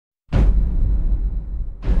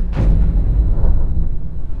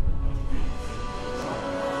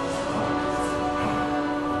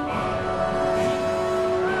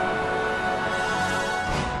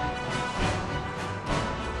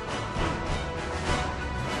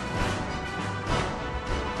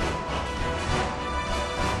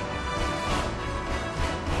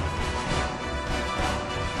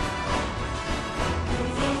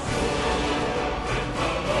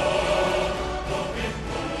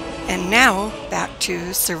And now, back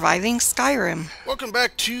to Surviving Skyrim. Welcome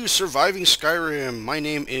back to Surviving Skyrim. My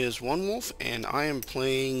name is OneWolfe, and I am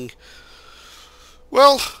playing...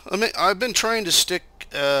 Well, I've been trying to stick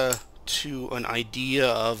to an idea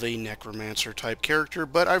of a Necromancer type character,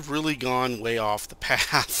 but I've really gone way off the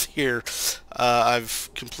path here. I've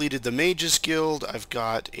completed the Mages Guild, I've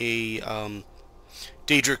got a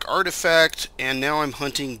Daedric artifact, and now I'm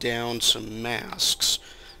hunting down some masks.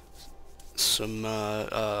 Some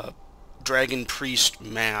Dragon Priest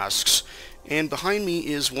masks, and behind me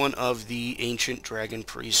is one of the ancient Dragon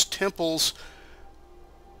Priest temples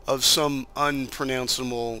of some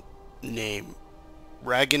unpronounceable name.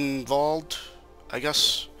 Ragnvald, I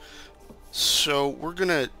guess. So we're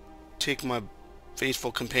gonna take my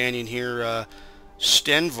faithful companion here,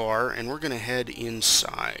 Stenvar, and we're gonna head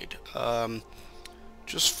inside.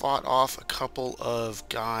 Just fought off a couple of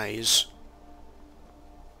guys.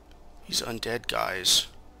 These undead guys.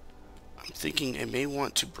 I'm thinking I may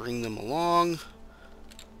want to bring them along,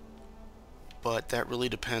 but that really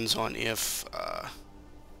depends on if...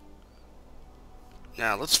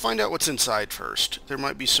 Now, let's find out what's inside first. There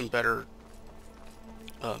might be some better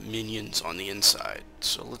minions on the inside.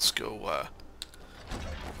 So let's go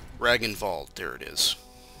Ragnvald. There it is.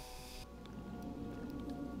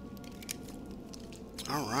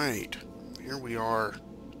 Alright, here we are.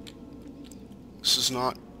 This is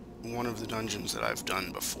not one of the dungeons that I've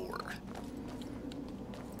done before.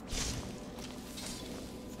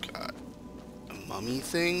 Got a mummy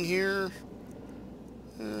thing here,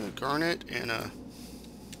 garnet, and a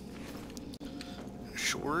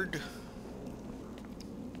sword.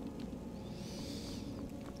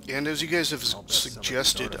 And as you guys have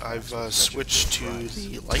suggested, I've switched to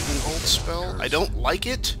the lightning bolt spell. I don't like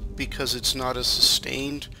it because it's not as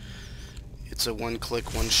sustained. It's a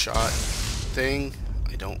one-click, one-shot thing.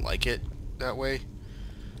 I don't like it that way,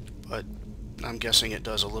 but I'm guessing it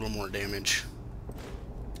does a little more damage.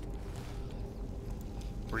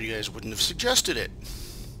 Or you guys wouldn't have suggested it.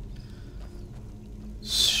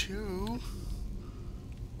 So,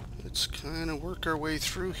 let's kind of work our way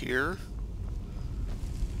through here.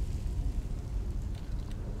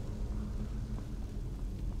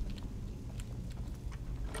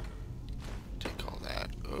 Take all that.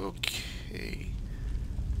 Okay.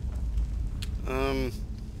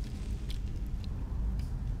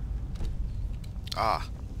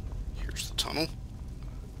 Here's the tunnel.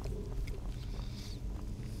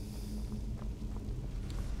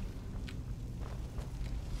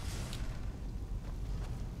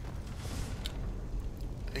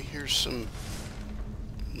 I hear some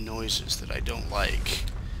noises that I don't like.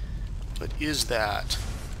 What is that?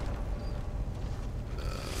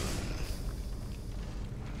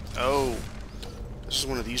 Oh, this is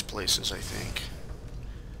one of these places, I think.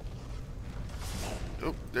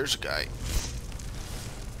 Oh, there's a guy.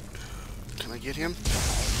 Can I get him?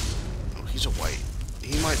 Oh, he's a white.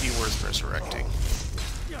 He might be worth resurrecting.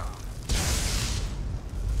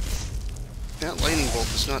 That lightning bolt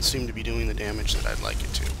does not seem to be doing the damage that I'd like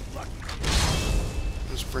it to.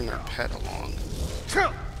 Let's bring our pet along.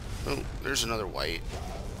 Oh, there's another white.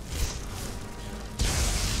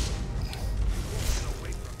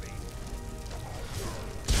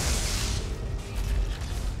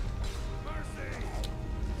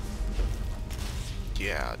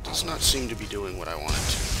 Yeah, it does not seem to be doing what I want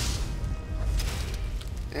it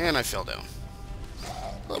to. And I fell down.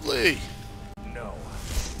 Lovely! No,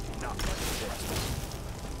 not like this.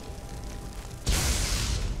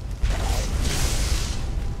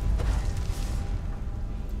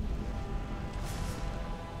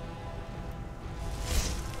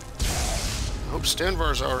 Hope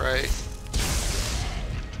Stenvar's alright.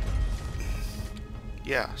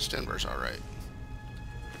 Yeah, Stenvar's alright.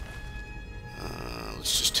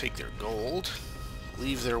 Let's just take their gold,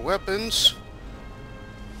 leave their weapons.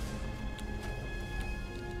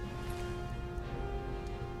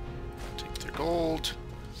 Take their gold,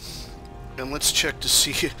 and let's check to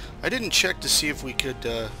see. I didn't check to see if we could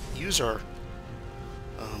use our.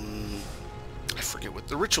 I forget what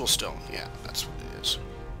the ritual stone. Yeah, that's what it is.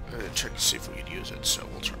 I didn't check to see if we could use it, so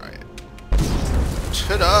we'll try it.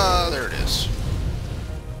 Ta-da! There it is.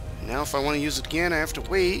 Now, if I want to use it again, I have to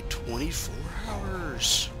wait 24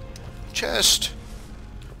 hours. Chest.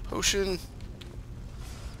 Potion.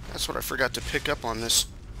 That's what I forgot to pick up on this.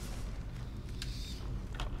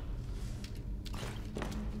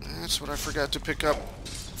 That's what I forgot to pick up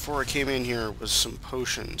before I came in here, was some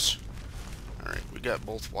potions. Alright, we got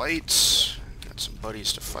both whites. Got some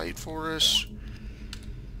buddies to fight for us.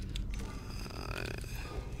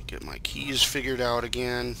 Get my keys figured out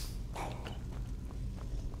again.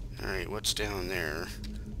 Alright, what's down there?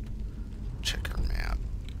 check our map.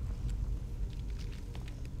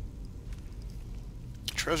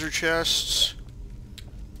 Treasure chests.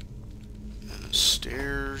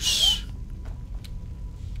 Stairs.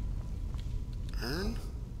 Urn.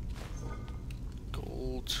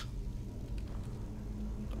 Gold.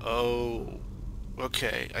 Oh.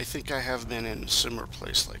 Okay, I think I have been in a similar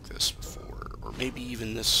place like this before. Or maybe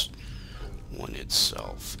even this one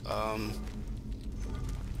itself.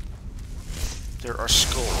 There are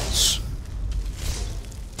skulls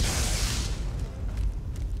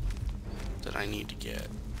that I need to get.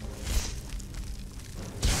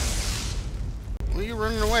 Why are you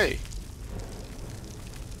running away?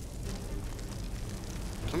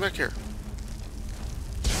 Come back here.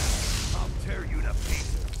 I'll tear you to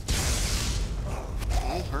pieces.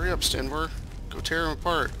 Oh, hurry up, Stenvar. Go tear him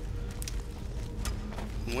apart.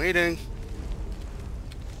 I'm waiting.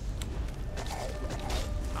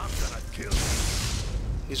 I'm gonna kill you.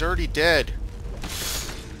 He's already dead.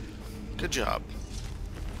 Good job.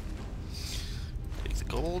 Take the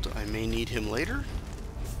gold. I may need him later.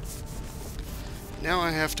 Now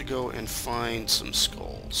I have to go and find some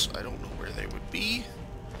skulls. I don't know where they would be.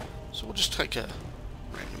 So we'll just take a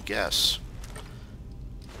random guess.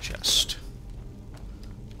 Chest.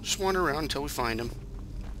 Just wander around until we find him.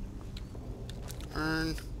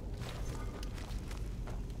 Urn.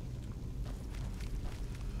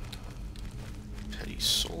 Petty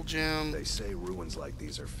soul gem. They say ruins like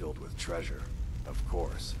these are filled with treasure. Of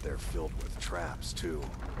course, they're filled with traps, too.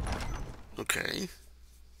 Okay.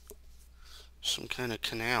 Some kind of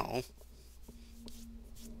canal.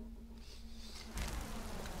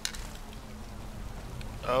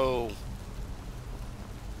 Oh.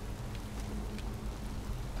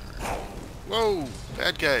 Whoa!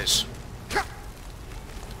 Bad guys.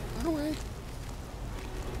 Run away.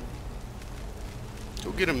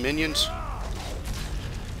 Go get him, minions.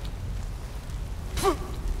 Who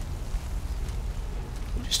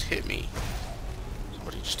just hit me?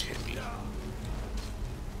 Somebody just hit me.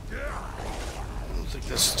 I don't think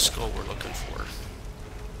that's the skull we're looking for.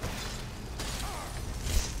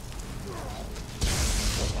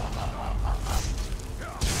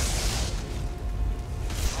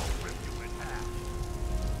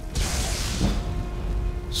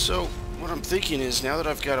 So, what I'm thinking is, now that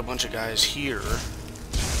I've got a bunch of guys here,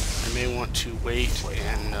 I may want to wait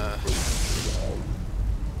and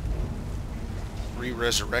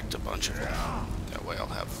re-resurrect a bunch of them. That way I'll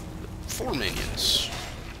have 4 minions.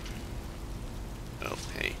 Oh,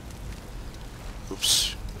 hey.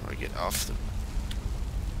 Oops. How do I get off the...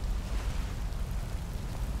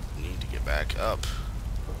 Need to get back up.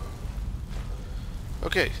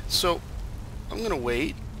 Okay, so I'm gonna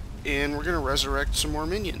wait, and we're gonna resurrect some more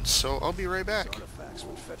minions, so I'll be right back. Artifacts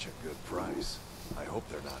would fetch a good price. I hope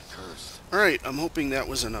they're not cursed. Alright, I'm hoping that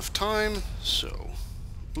was enough time, so...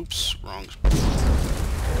 Oops, wrong.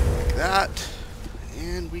 Like that.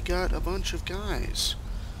 And we got a bunch of guys.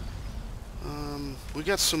 We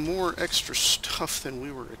got some more extra stuff than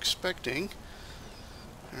we were expecting.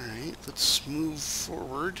 Alright, let's move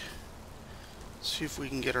forward. See if we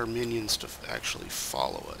can get our minions to actually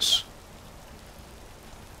follow us.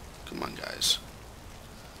 Come on, guys.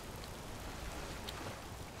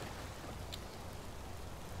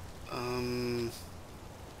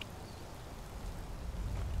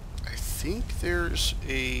 I think there's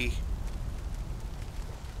a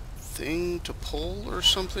thing to pull or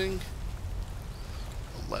something.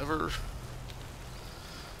 A lever.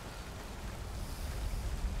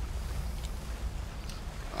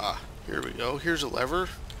 Ah, here we go. Here's a lever.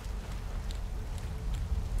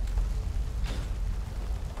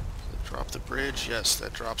 Drop the bridge. Yes,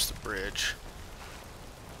 that drops the bridge.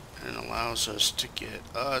 And allows us to get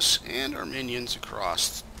us and our minions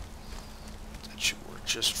across. That should work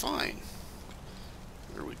just fine.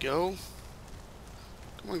 There we go.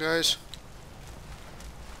 Come on, guys.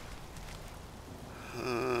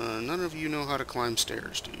 None of you know how to climb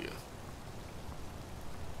stairs, do you?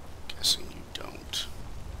 Guessing you don't.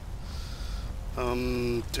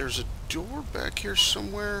 There's a door back here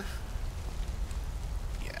somewhere.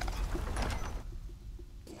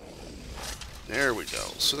 There we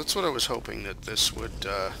go. So that's what I was hoping, that this would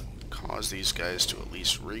cause these guys to at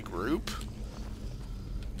least regroup.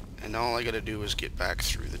 And all I gotta do is get back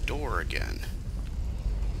through the door again.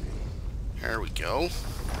 There we go.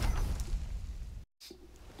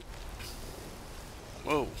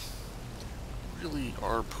 Whoa. Really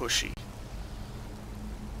are pushy.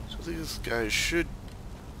 So these guys should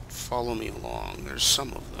follow me along. There's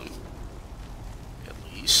some of them, at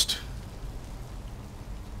least.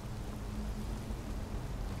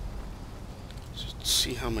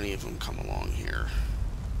 See how many of them come along here.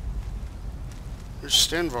 There's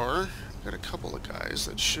Stenvar. Got a couple of guys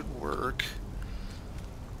that should work.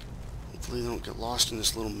 Hopefully they don't get lost in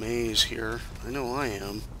this little maze here. I know I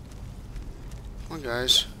am. Come on,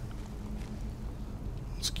 guys.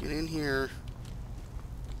 Let's get in here.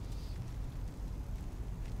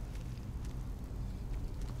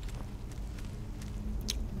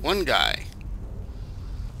 One guy.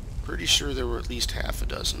 Pretty sure there were at least half a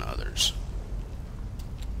dozen others.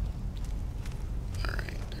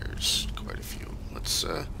 Alright, there's quite a few. Let's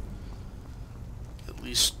at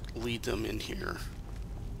least lead them in here.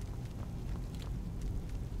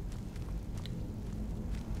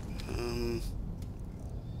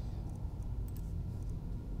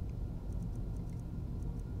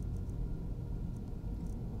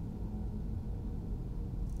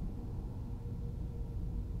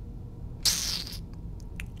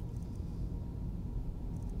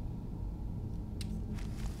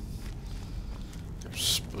 There's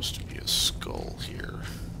supposed to be a skull here.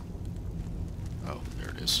 Oh, there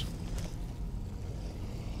it is.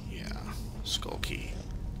 Yeah, skull key.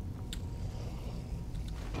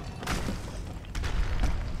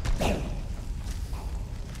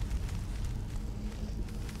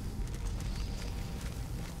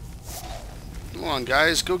 Come on,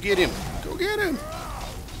 guys, go get him. Go get him.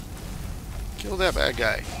 Kill that bad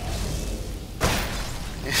guy.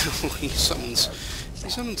 he summons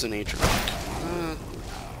an Atrioc.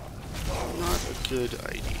 Not a good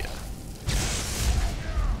idea.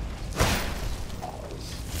 I'm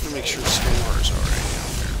gonna make sure Stenvar's alright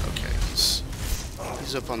down there. Okay,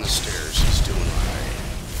 he's up on the stairs. He's doing alright.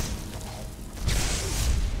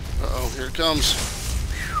 Uh-oh, here it comes.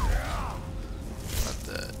 Got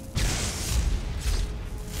that.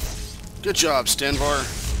 Good job, Stenvar.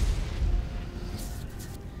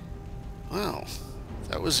 Wow,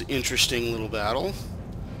 that was an interesting little battle.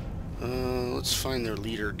 Let's find their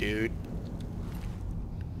leader, dude.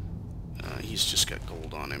 He's just got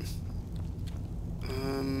gold on him.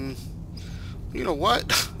 You know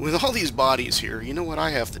what? With all these bodies here, you know what I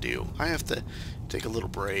have to do? I have to take a little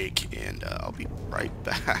break, and I'll be right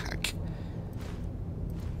back.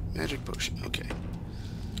 Magic potion, okay.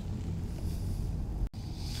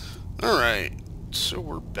 Alright, so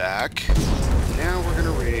we're back. Now we're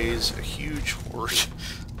gonna raise a huge horde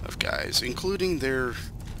of guys, including their...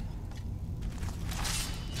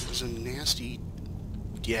 There's a nasty...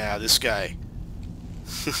 Yeah, this guy.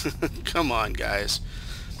 Come on, guys.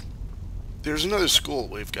 There's another skull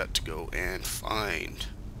we've got to go and find.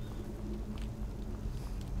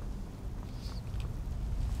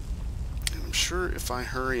 And I'm sure if I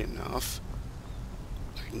hurry enough,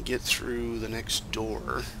 I can get through the next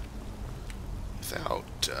door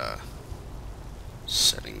without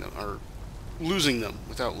setting them, or losing them,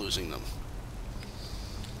 without losing them.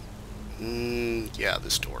 Yeah,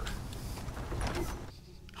 this door.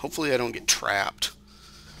 Hopefully I don't get trapped.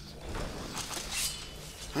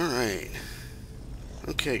 Alright.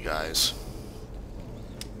 Okay, guys.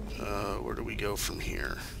 Where do we go from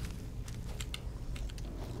here?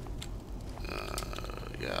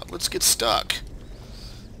 Yeah, let's get stuck.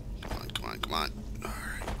 Come on, come on, come on.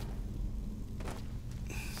 Alright.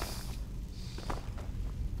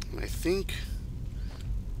 I think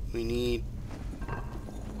we need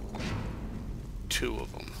 2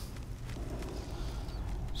 of them.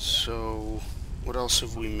 So, what else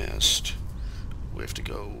have we missed? We have to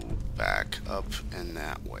go back up and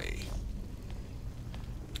that way.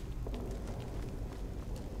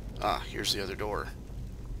 Ah, here's the other door.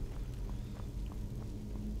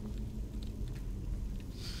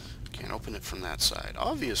 Can't open it from that side,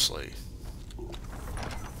 obviously.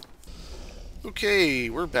 Okay,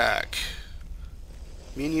 we're back.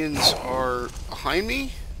 Minions are behind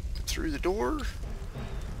me, through the door.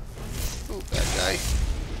 Oh, bad guy.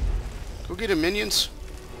 Go get him, minions.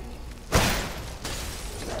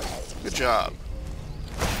 Good job.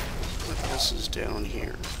 What else is down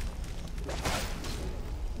here?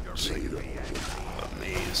 Looks like a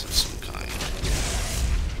maze of some kind.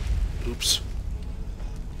 Oops.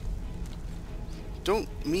 Don't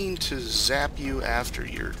mean to zap you after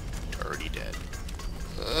you're already dead.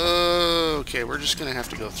 Okay, we're just gonna have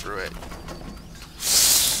to go through it.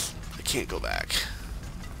 I can't go back.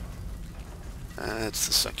 That's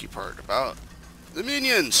the sucky part about the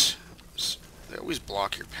minions. They always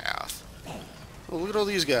block your path. Oh, look at all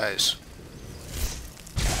these guys.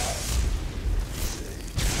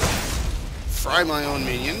 Fry my own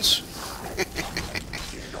minions.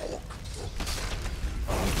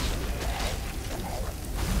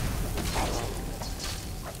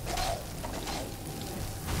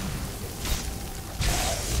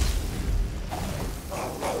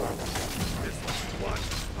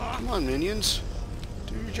 Come on, minions.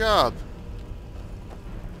 Do your job.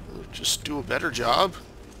 Or just do a better job.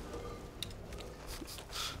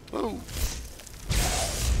 Whoa.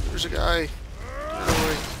 There's a guy. Get out of the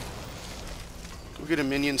way. Go get him,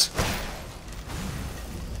 minions.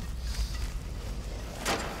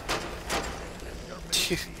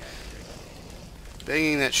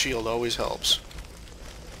 Banging that shield always helps.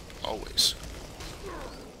 Always.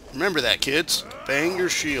 Remember that, kids. Bang your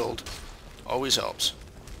shield. Always helps.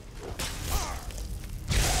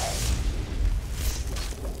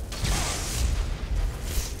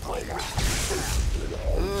 I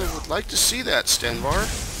would like to see that, Stenvar.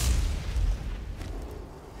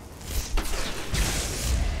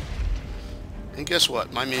 And guess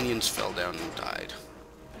what? My minions fell down and died.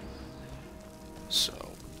 So,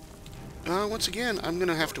 once again, I'm going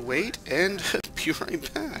to have to wait and be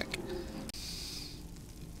right back.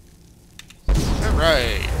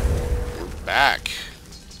 Alright. We're back.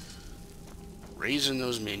 Raising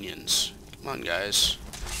those minions. Come on, guys.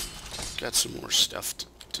 Got some more stuff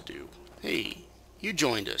to do. Hey, you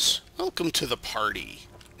joined us. Welcome to the party.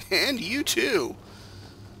 And you too.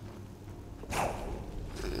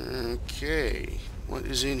 Okay. What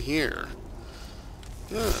is in here?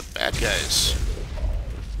 Bad guys.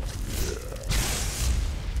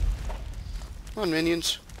 Come on,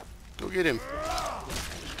 minions. Go get him.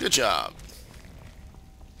 Good job.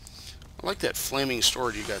 I like that flaming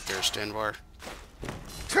sword you got there, Stenvar.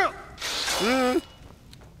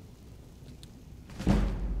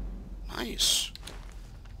 Nice.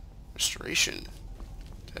 Restoration.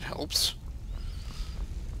 That helps.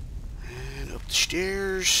 And up the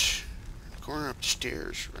stairs. Corner, up the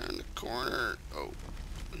stairs. Around the corner. Oh,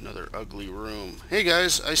 another ugly room. Hey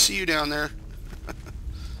guys, I see you down there.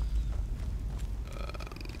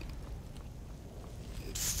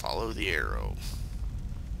 Follow the arrow.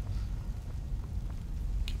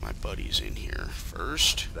 Get my buddies in here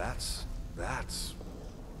first. That's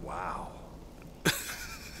wow.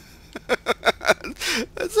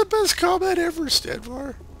 That's the best comment ever,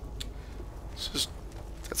 Stenvar. It's just,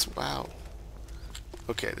 that's wow.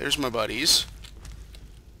 Okay, there's my buddies.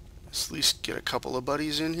 Let's at least get a couple of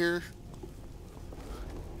buddies in here.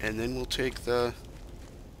 And then we'll take the...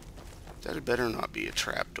 That had better not be a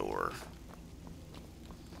trapdoor.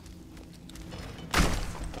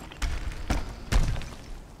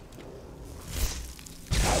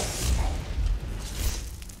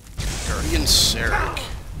 Guardian Sarek.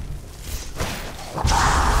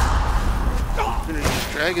 You're gonna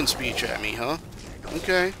use dragon speech at me, huh?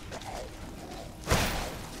 Okay.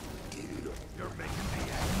 You're making me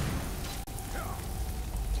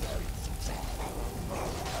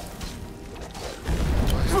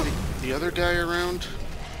Do I have the other guy around?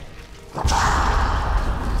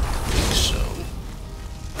 I think so.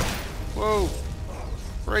 Whoa!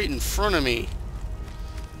 Right in front of me.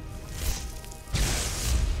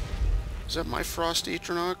 Is that my Frost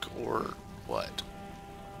Atronach, or what?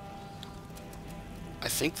 I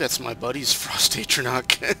think that's my buddy's Frost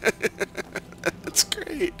Atronach. That's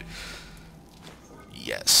great.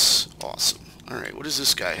 Yes. Awesome. Alright, what does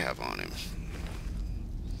this guy have on him?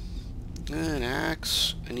 An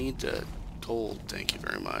axe. I need the gold, thank you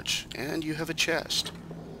very much. And you have a chest.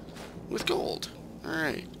 With gold.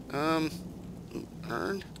 Alright. Earn?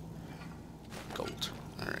 Gold.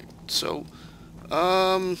 Alright. So,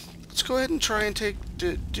 let's go ahead and try and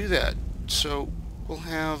do that. So, we'll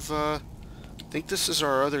have, I think this is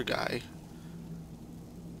our other guy.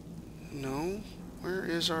 No? Where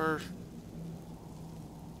is our...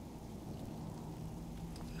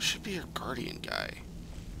 Should be a guardian guy.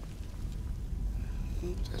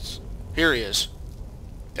 Here he is.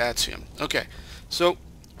 That's him. Okay, so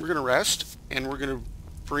we're gonna rest, and we're gonna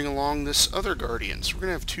bring along this other guardian. So we're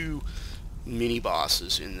gonna have two mini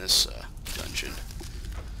bosses in this dungeon.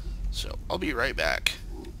 So I'll be right back.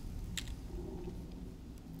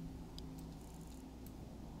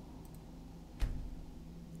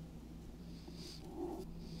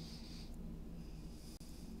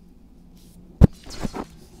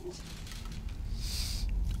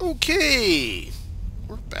 Okay,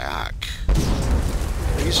 we're back.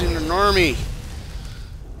 Raising an army.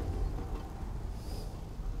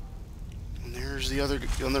 And there's the other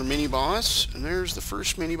mini boss, and there's the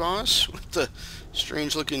first mini boss with the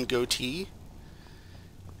strange looking goatee.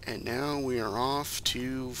 And now we are off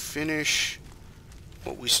to finish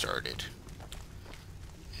what we started.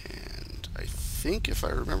 And I think, if I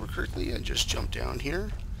remember correctly, I just jumped down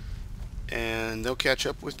here, and they'll catch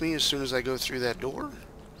up with me as soon as I go through that door.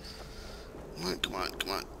 Come on, come on, come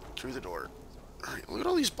on. Through the door. Alright, look at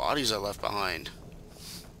all these bodies I left behind.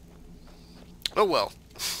 Oh well.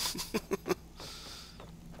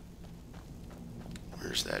 Where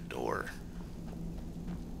Where's that door?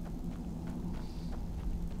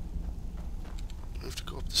 I have to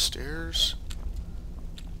go up the stairs?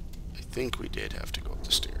 I think we did have to go up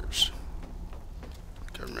the stairs.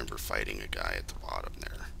 I remember fighting a guy at the bottom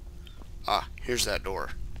there. Ah, here's that door.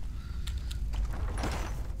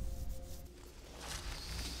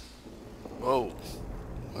 Whoa.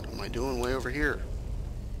 What am I doing way over here?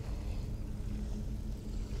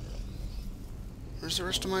 Where's the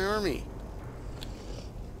rest of my army?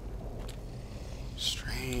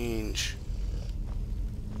 Strange.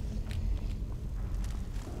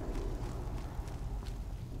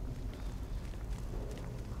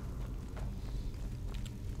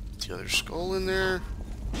 The other skull in there.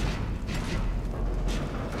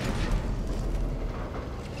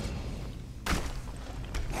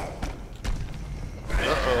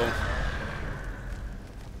 Uh-oh.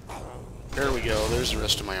 There we go. There's the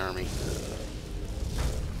rest of my army.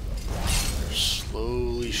 They're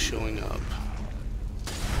slowly showing up.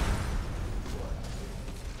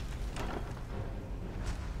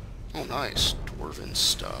 Oh, nice. Dwarven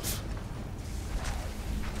stuff.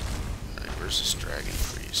 Alright, where's this dragon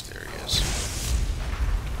priest? There he is.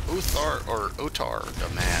 OTAR, the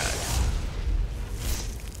mad.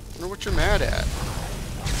 Wonder what you're mad at.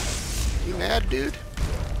 You mad, dude?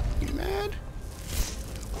 You mad?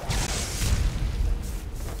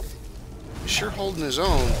 He's sure holding his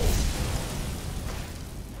own.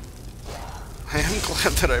 I am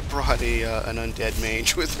glad that I brought an undead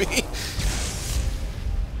mage with me.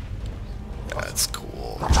 That's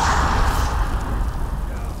cool.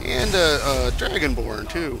 And a dragonborn,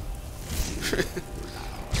 too.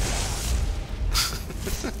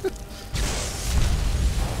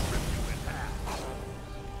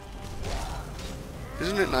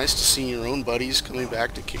 Isn't it nice to see your own buddies coming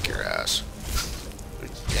back to kick your ass?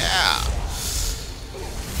 Yeah!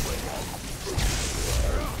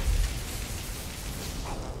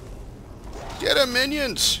 Get him,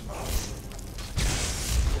 minions!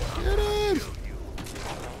 Get him!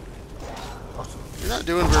 You're not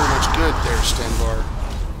doing very much good there, Stenbar.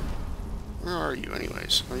 Where are you,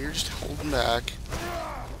 anyways? Oh, you're just holding back.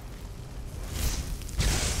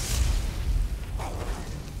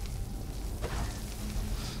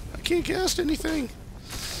 I can't cast anything.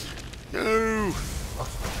 No!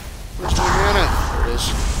 Where's my mana? There it is.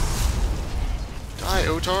 Die,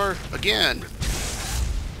 OTAR! Again!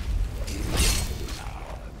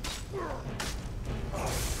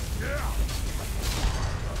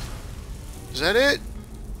 Is that it?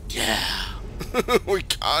 Yeah! We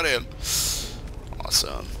got him!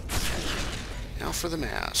 Awesome. Now for the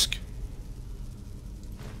mask.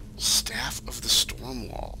 Staff of the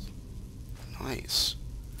Stormwall. Nice.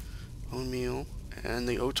 Bone meal and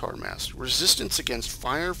the OTAR mask. Resistance against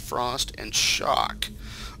fire, frost, and shock.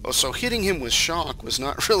 Oh, so hitting him with shock was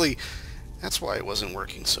not really... That's why it wasn't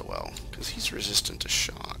working so well. Because he's resistant to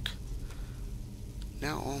shock.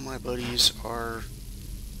 Now all my buddies are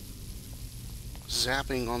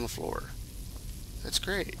zapping on the floor. That's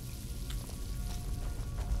great.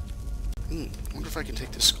 I wonder if I can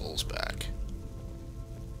take the skulls back.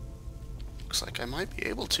 Looks like I might be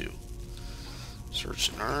able to. Search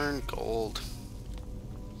and earn gold.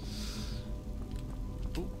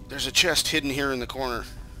 Ooh, there's a chest hidden here in the corner.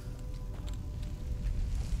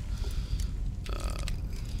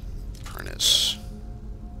 Apprentice.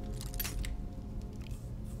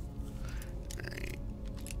 Alright.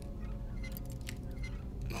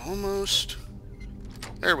 Almost.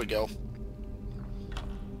 There we go.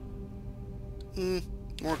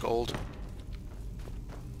 More gold.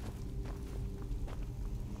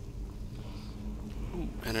 Ooh,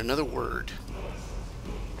 and another word.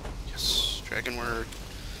 Yes, dragon word.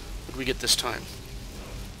 What do we get this time?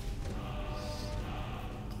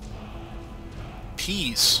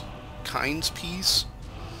 Peas. Kind's peas?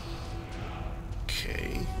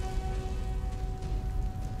 Okay.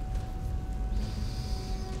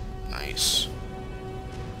 Nice.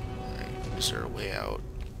 Alright, is there a way out?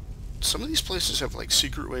 Some of these places have like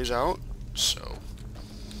secret ways out, so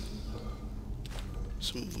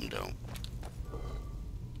some of them don't.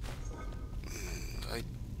 I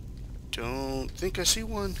don't think I see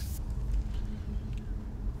one.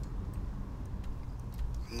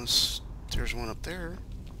 Unless there's one up there.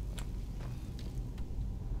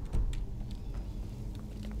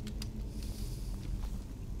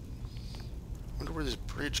 Wonder where this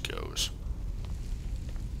bridge goes.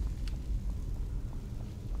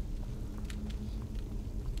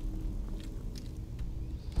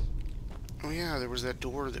 Oh yeah, there was that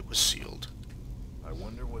door that was sealed. I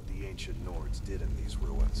wonder what the ancient Nords did in these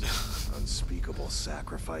ruins. Unspeakable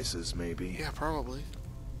sacrifices, maybe? Yeah, probably.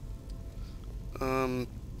 I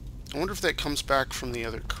wonder if that comes back from the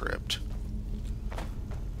other crypt.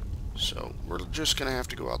 So, we're just gonna have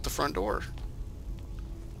to go out the front door.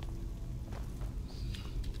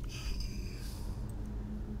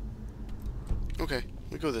 Okay,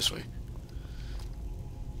 we go this way.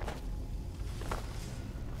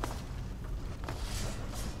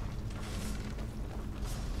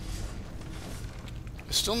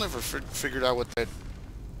 I still never figured out what that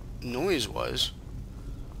noise was.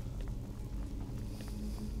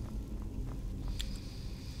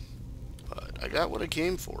 But I got what I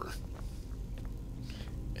came for.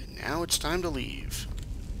 And now it's time to leave.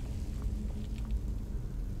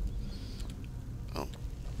 Oh.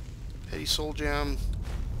 Petty Soul Gem.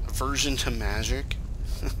 Aversion to magic.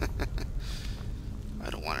 I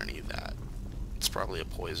don't want any of that. It's probably a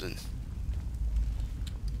poison.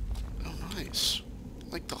 Oh, nice. I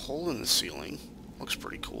like the hole in the ceiling. Looks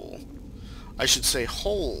pretty cool. I should say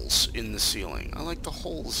holes in the ceiling. I like the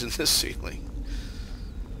holes in the ceiling.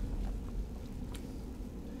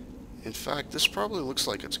 In fact, this probably looks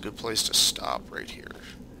like it's a good place to stop right here.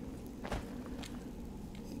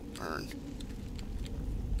 Burn.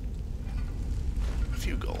 A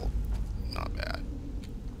few gold. Not bad.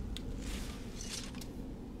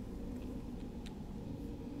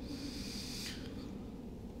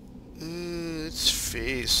 Let's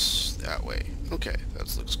face that way. Okay,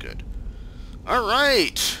 that looks good.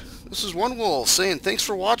 Alright! This is OneWolfe saying thanks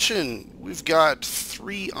for watching. We've got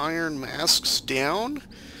 3 iron masks down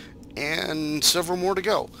and several more to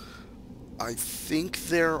go. I think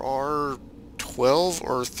there are 12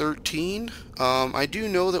 or 13. I do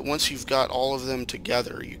know that once you've got all of them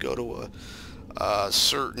together, you go to a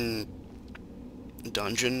certain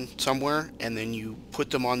dungeon somewhere, and then you put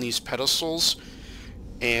them on these pedestals,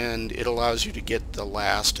 and it allows you to get the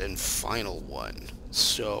last and final one.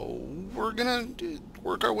 So we're gonna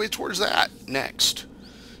work our way towards that next.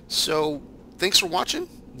 So thanks for watching.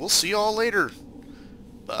 We'll see y'all later.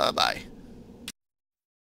 Bye bye.